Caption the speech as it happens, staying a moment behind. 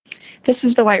This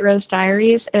is the White Rose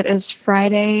Diaries. It is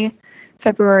Friday,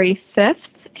 February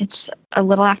 5th. It's a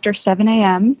little after 7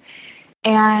 a.m.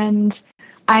 And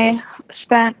I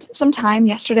spent some time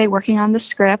yesterday working on the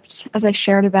script, as I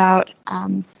shared about.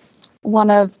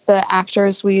 One of the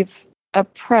actors we've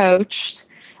approached,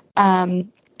 the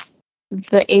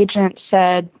agent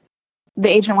said the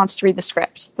agent wants to read the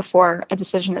script before a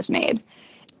decision is made.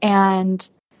 And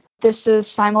this is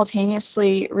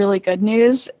simultaneously really good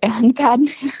news and bad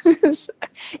news.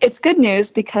 It's good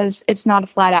news because it's not a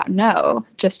flat out no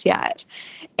just yet.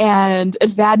 And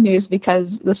it's bad news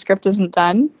because the script isn't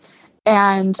done.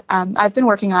 And I've been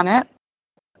working on it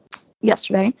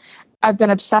yesterday. I've been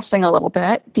obsessing a little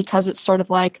bit because it's sort of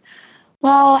like,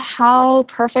 well, how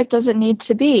perfect does it need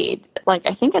to be? Like,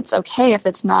 I think it's okay if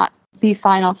it's not the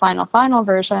final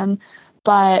version,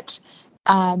 but,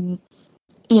 and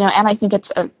I think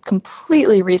it's a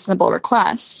completely reasonable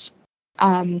request.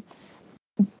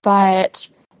 But,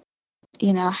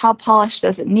 how polished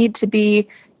does it need to be?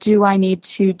 Do I need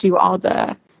to do all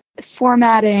the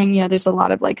formatting? There's a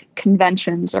lot of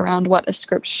conventions around what a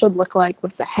script should look like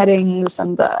with the headings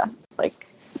and the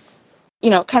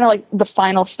kind of the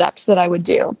final steps that I would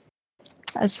do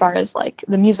as far as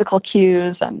the musical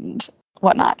cues and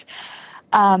whatnot.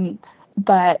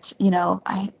 But,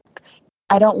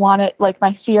 I don't want it,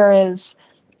 my fear is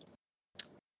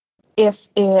if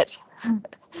it,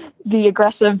 the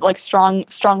aggressive,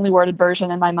 strongly worded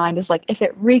version in my mind is if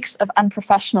it reeks of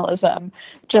unprofessionalism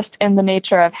just in the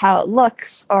nature of how it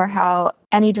looks or how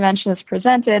any dimension is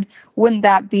presented, wouldn't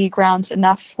that be grounds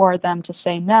enough for them to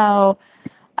say no?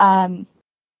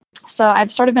 So I've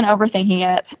sort of been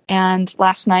overthinking it. And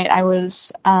last night I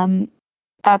was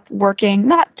up working,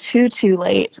 not too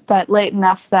late, but late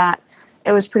enough that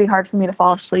it was pretty hard for me to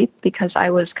fall asleep because I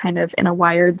was kind of in a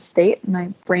wired state.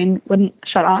 My brain wouldn't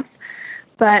shut off.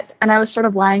 And I was sort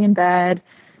of lying in bed,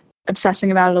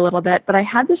 obsessing about it a little bit. But I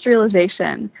had this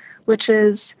realization, which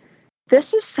is,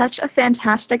 this is such a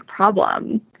fantastic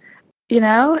problem.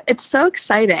 It's so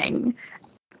exciting.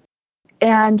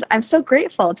 And I'm so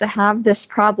grateful to have this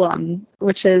problem,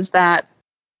 which is that,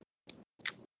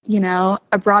 a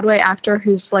Broadway actor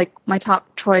who's my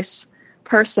top choice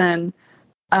person,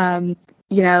 that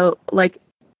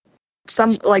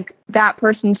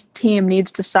person's team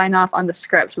needs to sign off on the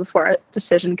script before a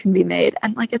decision can be made.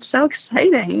 And it's so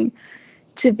exciting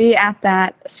to be at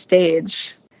that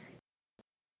stage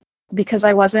because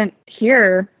I wasn't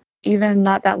here even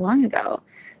not that long ago.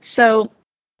 So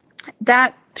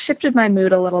that shifted my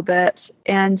mood a little bit.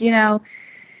 And,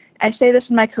 I say this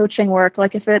in my coaching work,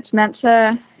 if they're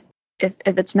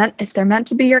meant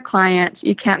to be your client,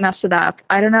 you can't mess it up.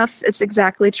 I don't know if it's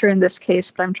exactly true in this case,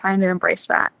 but I'm trying to embrace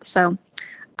that. So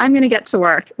I'm going to get to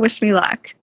work. Wish me luck.